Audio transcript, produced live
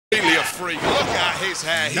freak. Look at his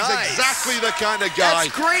hair. He's Nice. exactly the kind of guy.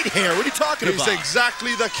 That's great hair. What are you talking He's about?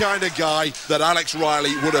 exactly the kind of guy that Alex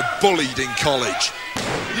Riley would have bullied in college.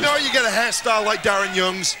 You know, you get a hairstyle like Darren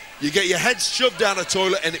Young's, you get your head shoved down a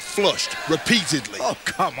toilet and it flushed repeatedly. Oh,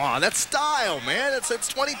 come on. That's style, man. It's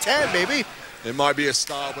 2010, baby. It might be a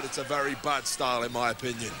style, but it's a very bad style in my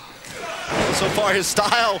opinion. So far, his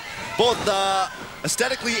style, both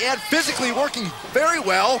aesthetically and physically, working very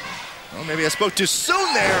well. Well, maybe I spoke too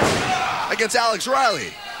soon there against Alex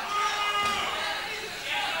Riley.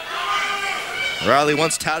 Riley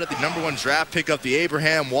once touted the #1 draft pick of the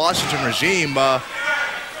Abraham Washington regime.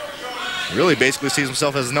 Really basically sees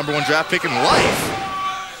himself as the #1 draft pick in life.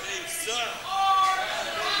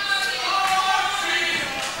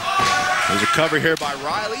 There's a cover here by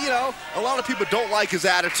Riley. You know, a lot of people don't like his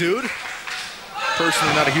attitude.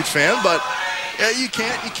 Personally, not a huge fan, but you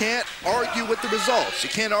can't argue with the results. You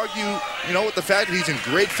can't argue, you know, with the fact that he's in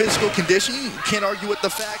great physical condition. You can't argue with the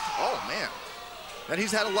fact, oh man, that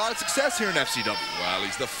he's had a lot of success here in FCW. Well,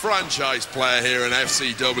 he's the franchise player here in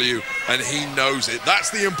FCW, and he knows it. That's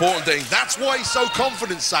the important thing. That's why he's so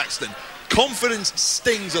confident, Saxton. Confidence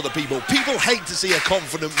stings other people. People hate to see a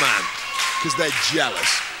confident man because they're jealous.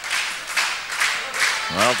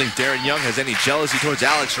 Well, I don't think Darren Young has any jealousy towards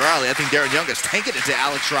Alex Riley. I think Darren Young has taken it to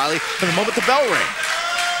Alex Riley from the moment the bell rang.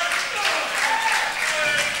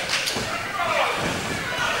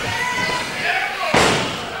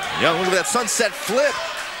 Young, look at that sunset flip.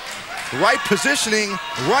 Right positioning,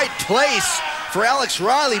 right place for Alex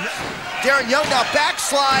Riley. Darren Young now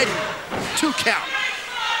backslide, 2 count.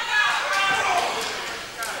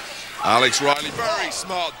 Alex Riley, very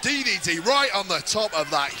smart. DDT right on the top of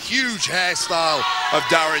that huge hairstyle of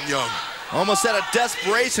Darren Young. Almost out of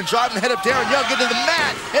desperation, driving the head of Darren Young into the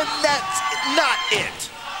mat, and that's not it.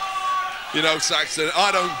 You know, Saxton,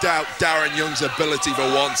 I don't doubt Darren Young's ability for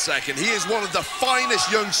 1 second. He is one of the finest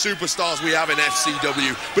young superstars we have in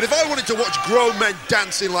FCW. But if I wanted to watch grown men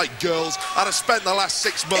dancing like girls, I'd have spent the last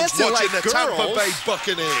 6 months Dancing watching like the Tampa girls? Bay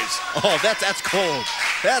Buccaneers. Oh, that's cold.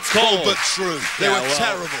 That's Cold but true. They were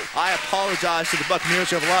terrible. I apologize to the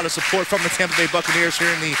Buccaneers. We have a lot of support from the Tampa Bay Buccaneers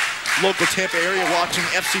here in the local Tampa area watching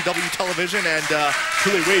FCW television, and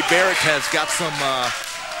clearly Wade Barrett has got some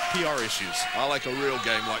PR issues. I like a real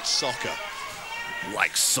game like soccer.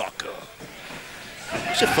 Like soccer.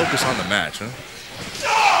 We should focus on the match, huh?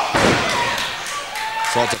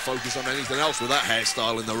 It's hard to focus on anything else with that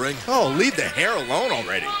hairstyle in the ring. Oh, leave the hair alone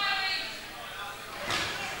already.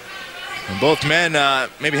 And both men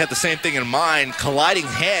maybe had the same thing in mind, colliding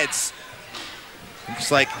heads.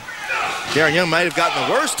 Looks like Darren Young might have gotten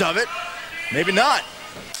the worst of it. Maybe not.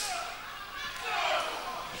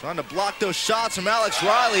 Trying to block those shots from Alex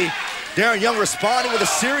Riley. Darren Young responding with a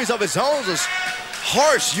series of his own, those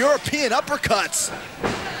harsh European uppercuts.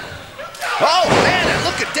 Oh, man, and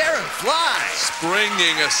look at Darren fly.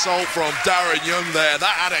 Springing assault from Darren Young there.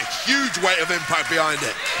 That had a huge weight of impact behind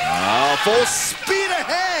it. Oh, full speed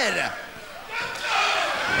ahead.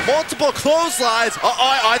 Multiple clotheslines.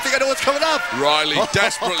 I think I know what's coming up. Riley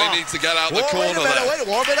desperately needs to get out the corner there. Wait,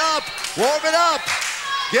 warm it up. Warm it up.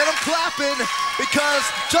 Get him clapping, because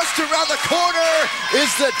just around the corner is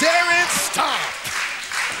the Darren Stomp.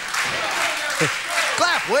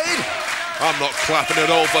 Clap, Wade. I'm not clapping at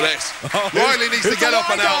all for this. Riley needs to get up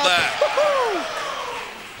and out there.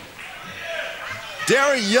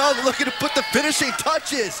 Darren Young looking to put the finishing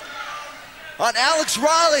touches on Alex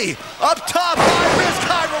Riley. Up top, high risk,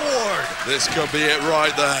 high reward. This could be it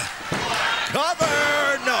right there.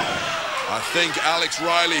 Cover, no. I think Alex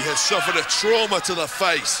Riley has suffered a trauma to the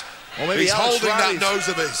face. Well, maybe he's Alex holding Riley's, that nose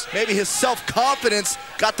of his. Maybe his self-confidence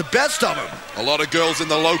got the best of him. A lot of girls in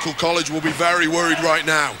the local college will be very worried right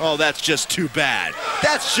now. Oh, that's just too bad.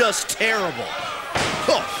 That's just terrible.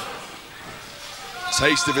 Oh.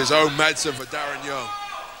 Taste of his own medicine for Darren Young.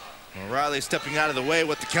 Well, Riley stepping out of the way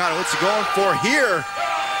with the counter. What's he going for here?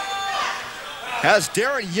 Has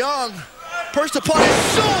Darren Young perched upon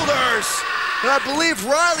his shoulders. And I believe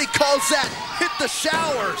Riley calls that hit the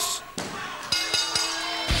showers.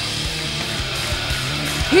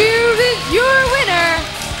 Here is your winner,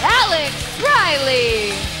 Alex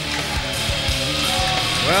Riley.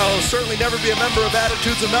 Well, he'll certainly never be a member of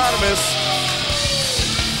Attitudes Anonymous.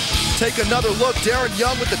 Take another look. Darren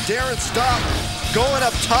Young with the Darren Stomp. Going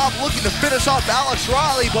up top, looking to finish off Alex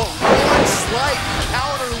Riley, but one slight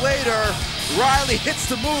counter later, Riley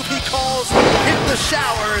hits the move he calls hit the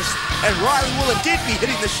showers, and Riley will indeed be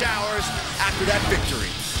hitting the showers after that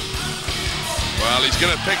victory. Well, he's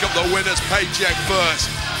going to pick up the winner's paycheck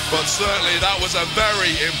first. but certainly that was a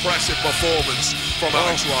very impressive performance from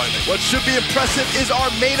Alex Riley. What should be impressive is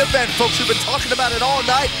our main event, folks. We've been talking about it all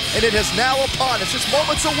night, and it is now upon us. Just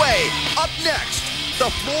moments away. Up next,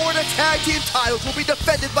 the Florida Tag Team titles will be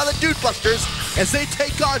defended by the Dude Busters as they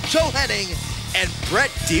take on Joe Hennig and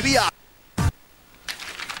Brett DiBiase.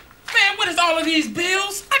 Man, what is all of these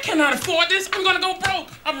bills? I cannot afford this. I'm gonna go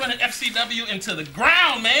broke. I'm running FCW into the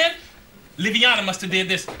ground, man. Liviana must have did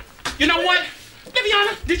this. You know what?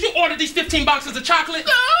 Liviana, did you order these 15 boxes of chocolate?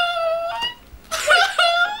 No.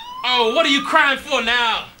 Oh, what are you crying for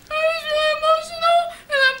now? I was really emotional,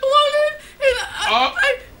 and I'm bloated, and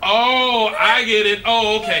Oh, I get it.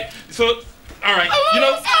 Oh, okay. So, all right. You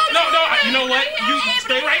know, you know what? You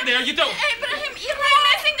stay right there. You don't.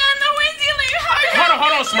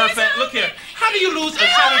 Hold on, Smurfette. Look here. How do you lose a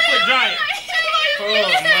 7-foot giant? Oh,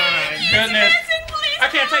 my goodness. I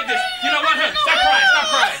can't take this. You know what, huh? Stop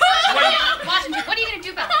crying. Washington, what are you going to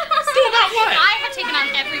do about this? Do about what? I have taken on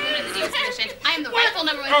every woman in the Divas division. I am the rightful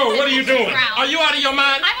number one. Oh, what are you doing? Are you out of your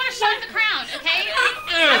mind? I want a shot at the crown, okay? I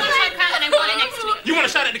want a shot at the crown and I want it next week. You want a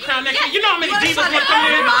shot at the crown next week? You know how many divas want to come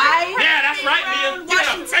in? Yeah, that's right, Mia. Get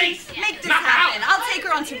her face. make this happen. I'll take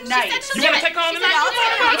her on tonight. You want to take her on tonight? Yeah, I'll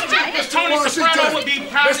take her on tonight. Because Tony Soprano would be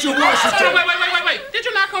proud of you. Mr. Washington. Wait. Did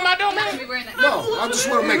you knock on my door, man? No, I just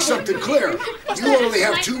want to make something clear. You only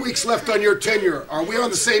have 2 weeks left on your tenure. Are we on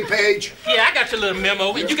the same page? Yeah, I got your little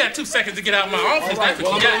memo. You got 2 seconds to get out of my office. All right,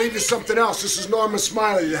 well, I'm going to leave you something else. This is Norman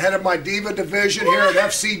Smiley, the head of my Diva division here at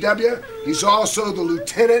FCW. He's also the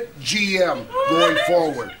Lieutenant GM going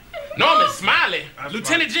forward. Norman Smiley?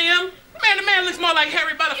 Lieutenant GM? Man, the man looks more like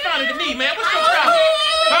Harry Belafonte to me, man. What's your problem?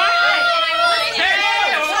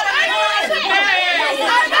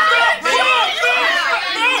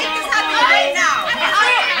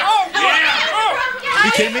 Are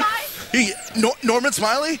you kidding me? Norman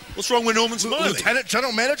Smiley? What's wrong with Norman Smiley? Lieutenant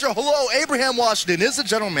General Manager? Hello, Abraham Washington is the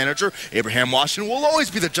General Manager. Abraham Washington will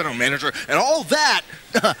always be the General Manager. And all that,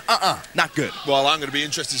 not good. Well, I'm going to be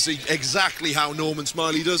interested to see exactly how Norman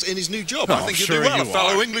Smiley does in his new job. Oh, I think he'll do well, a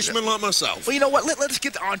fellow Englishman like myself. Well, you know what? Let's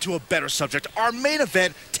get on to a better subject. Our main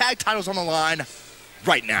event, tag titles on the line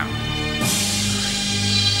right now.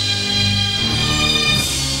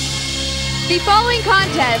 The following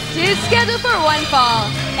contest is scheduled for one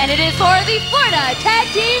fall, and it is for the Florida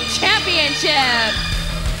Tag Team Championship.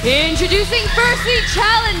 Introducing first the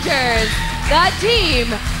challengers, the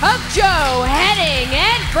team of Joe Hennig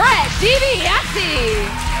and Brett DiBiase.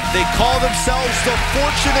 They call themselves the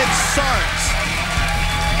Fortunate Sons,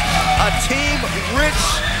 a team rich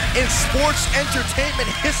in sports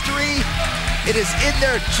entertainment history. It is in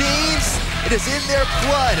their genes, it is in their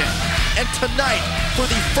blood. And tonight, for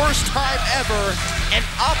the first time ever, an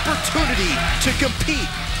opportunity to compete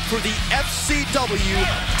for the FCW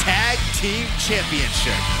Tag Team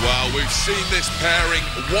Championship. Well, we've seen this pairing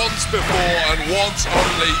once before and once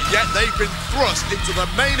only, yet they've been thrust into the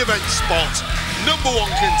main event spot, #1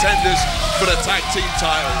 contenders for the tag team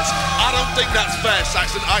titles. I don't think that's fair,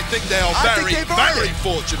 Saxton. I think they are very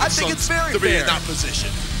fortunate to be in that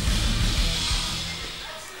position.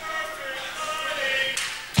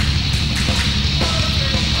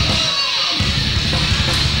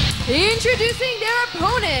 Introducing their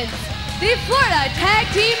opponents, the Florida Tag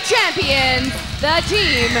Team Champions, the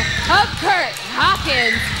team of Kurt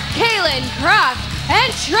Hawkins, Kalen Croft,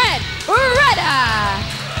 and Trent Beretta.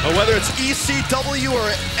 Well, whether it's ECW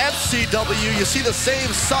or FCW, you see the same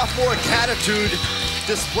sophomoric attitude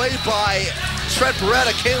displayed by Trent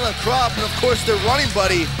Beretta, Kalen Croft, and of course their running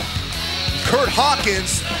buddy, Kurt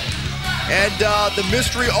Hawkins. And the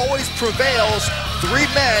mystery always prevails. 3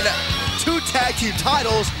 men, 2 tag team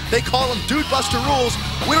titles. They call them Dude Buster rules.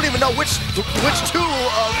 We don't even know which two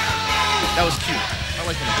of... That was cute. I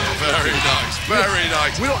like that. Very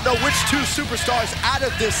nice. We don't know which 2 superstars out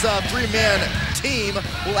of this 3-man team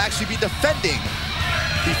will actually be defending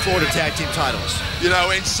the Florida Tag Team titles. You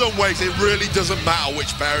know, in some ways, it really doesn't matter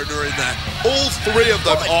which pairing are in there. All 3 of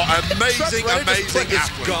them are amazing athletes.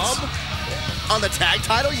 Gum on the tag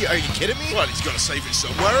title? Are you kidding me? Well, he's got to save it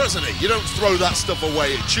somewhere, hasn't he? You don't throw that stuff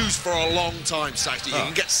away. It chews for a long time, Saxton. You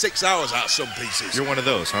can get 6 hours out of some pieces. You're one of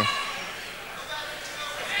those, huh?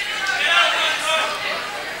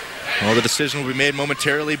 Well, the decision will be made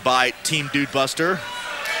momentarily by Team Dude Buster.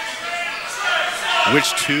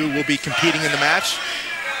 Which 2 will be competing in the match?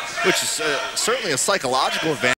 Which is certainly a psychological advantage.